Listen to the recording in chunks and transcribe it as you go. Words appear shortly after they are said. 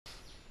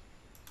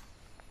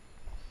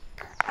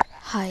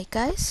Hi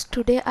guys,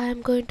 today I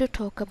am going to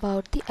talk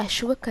about the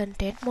Azure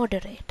Content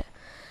Moderator.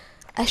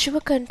 Azure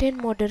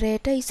Content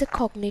Moderator is a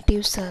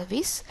cognitive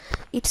service.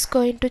 It's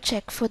going to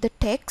check for the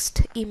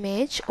text,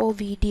 image or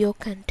video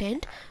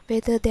content,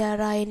 whether there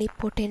are any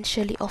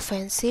potentially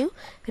offensive,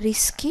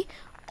 risky,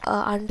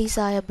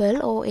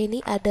 undesirable or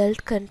any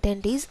adult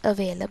content is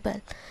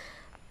available.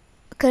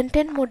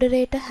 Content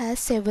Moderator has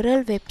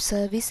several web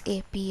service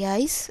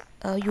APIs.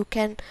 You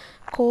can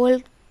call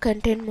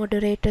Content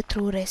Moderator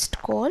through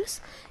REST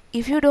calls.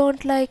 If you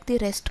don't like the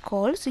REST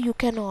calls, you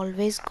can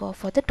always go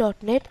for the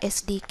 .NET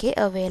SDK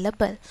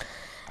available.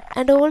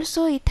 And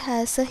also it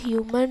has a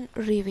human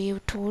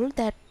review tool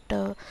that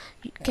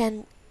you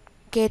can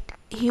get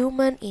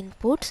human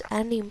inputs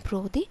and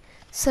improve the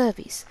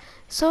service.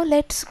 So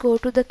let's go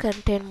to the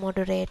Content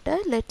Moderator.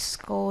 Let's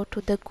go to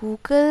the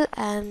Google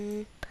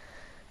and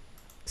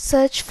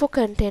search for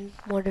Content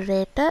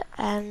Moderator,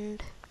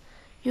 and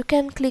you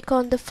can click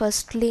on the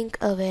first link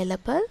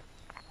available.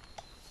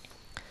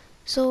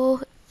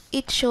 So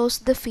it shows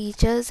the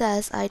features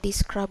as I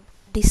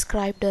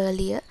described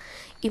earlier: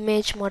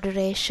 image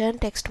moderation,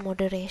 text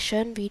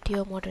moderation,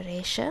 video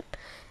moderation,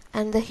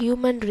 and the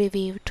human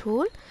review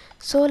tool.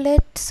 So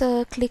let's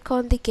click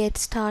on the get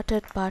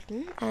started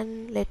button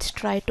and let's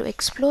try to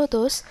explore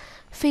those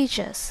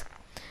features.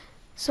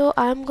 So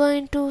I'm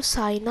going to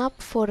sign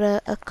up for an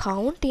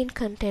account in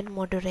Content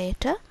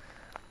Moderator.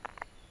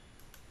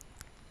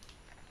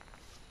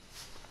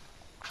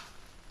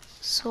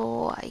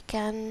 So I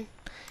can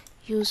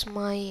use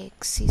my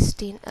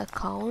existing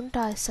account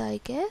as I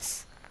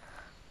guess.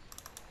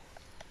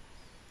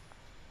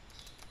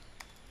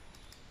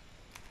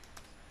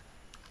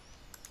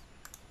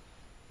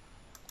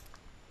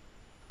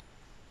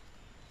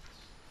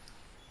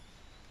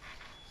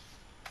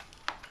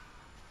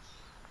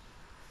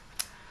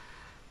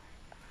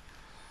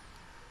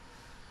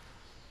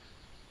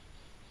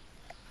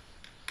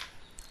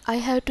 I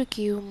have to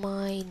give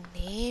my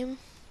name.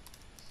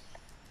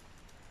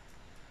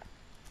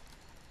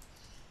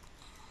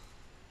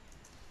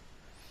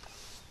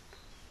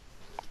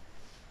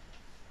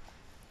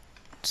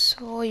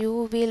 So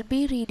you will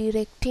be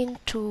redirecting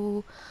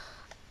to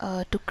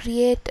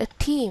create a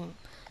team.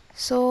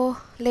 So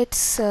let's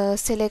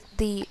select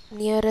the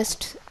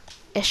nearest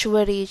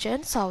Azure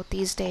region,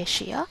 Southeast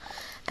Asia,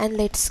 and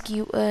let's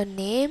give a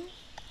name.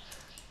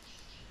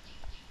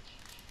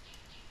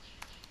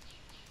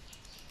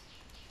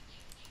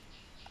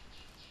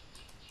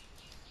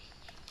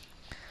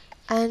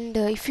 And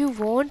if you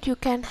want, you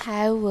can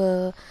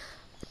have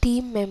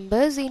team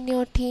members in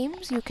your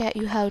teams.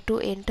 You have to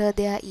enter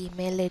their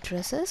email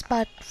addresses,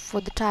 but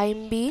for the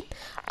time being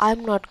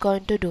I'm not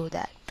going to do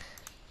that.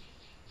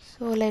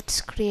 So let's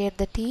create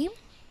the team.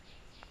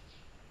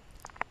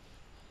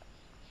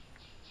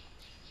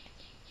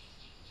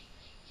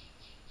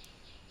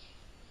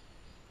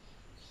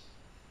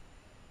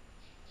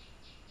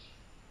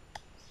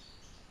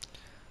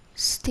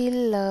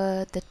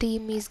 Still the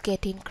team is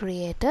getting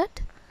created.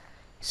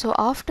 So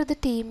after the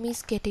team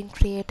is getting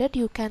created,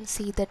 you can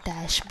see the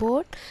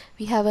dashboard.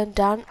 We haven't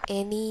done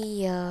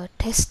any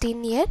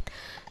testing yet.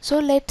 So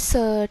let's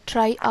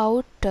try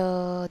out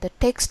the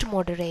text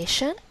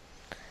moderation.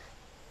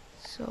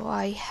 So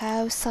I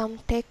have some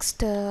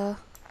text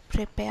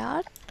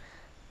prepared.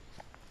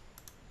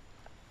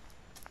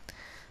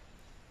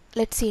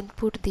 Let's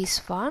input this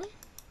one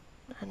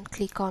and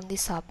click on the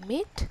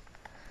submit.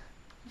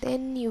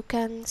 Then you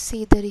can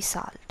see the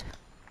result.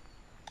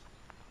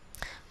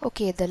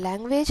 Okay, the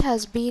language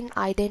has been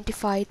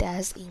identified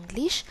as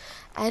English,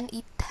 and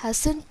it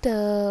hasn't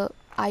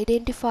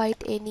identified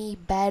any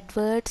bad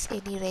words,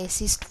 any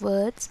racist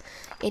words,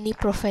 any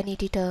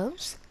profanity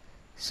terms.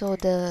 So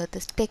the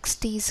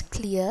text is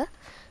clear.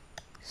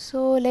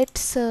 So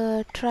let's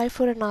try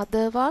for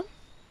another one.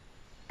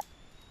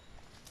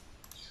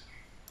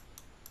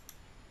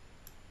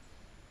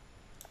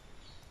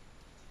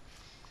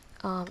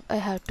 I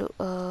have to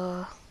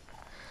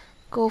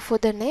go for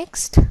the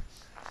next.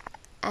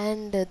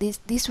 And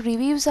these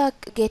reviews are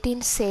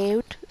getting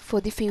saved for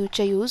the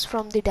future use.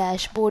 From the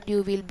dashboard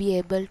you will be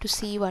able to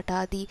see what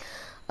are the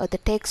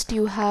text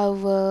you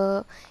have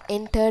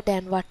entered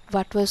and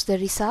what was the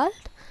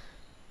result.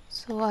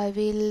 So I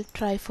will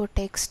try for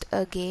text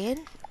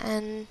again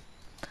and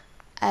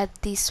add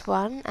this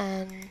one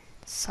and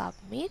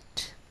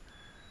submit.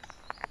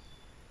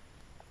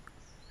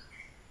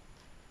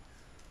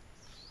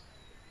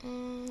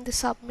 The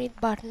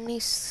submit button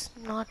is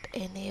not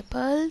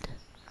enabled.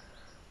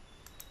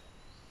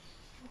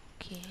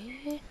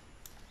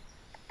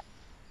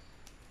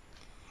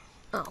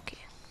 Okay,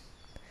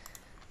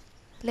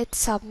 let's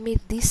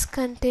submit this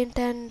content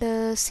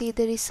and see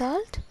the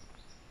result.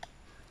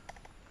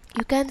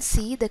 You can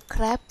see the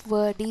crap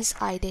word is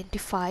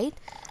identified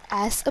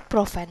as a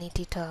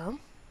profanity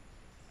term.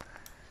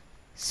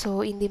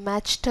 So in the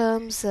match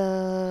terms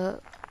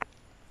array,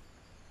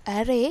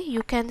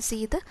 you can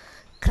see the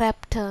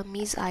crap term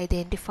is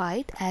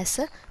identified as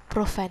a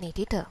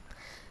profanity term.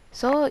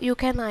 So you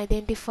can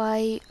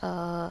identify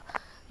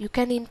You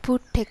can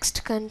input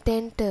text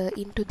content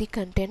into the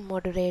content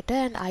moderator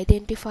and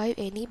identify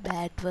any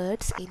bad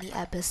words, any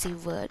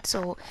abusive words,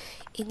 or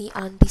any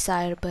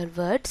undesirable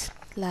words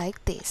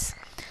like this.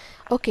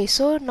 Okay,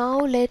 so now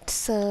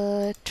let's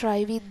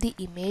try with the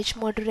image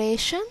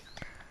moderation.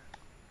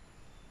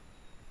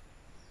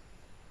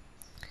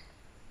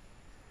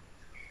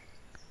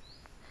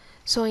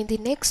 So in the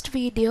next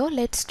video,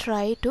 let's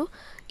try to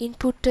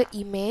input a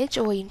image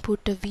or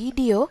input a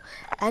video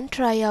and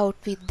try out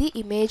with the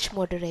image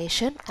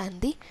moderation and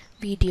the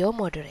video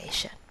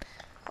moderation.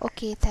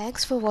 Okay,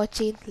 thanks for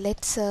watching.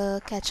 Let's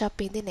catch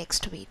up in the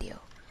next video.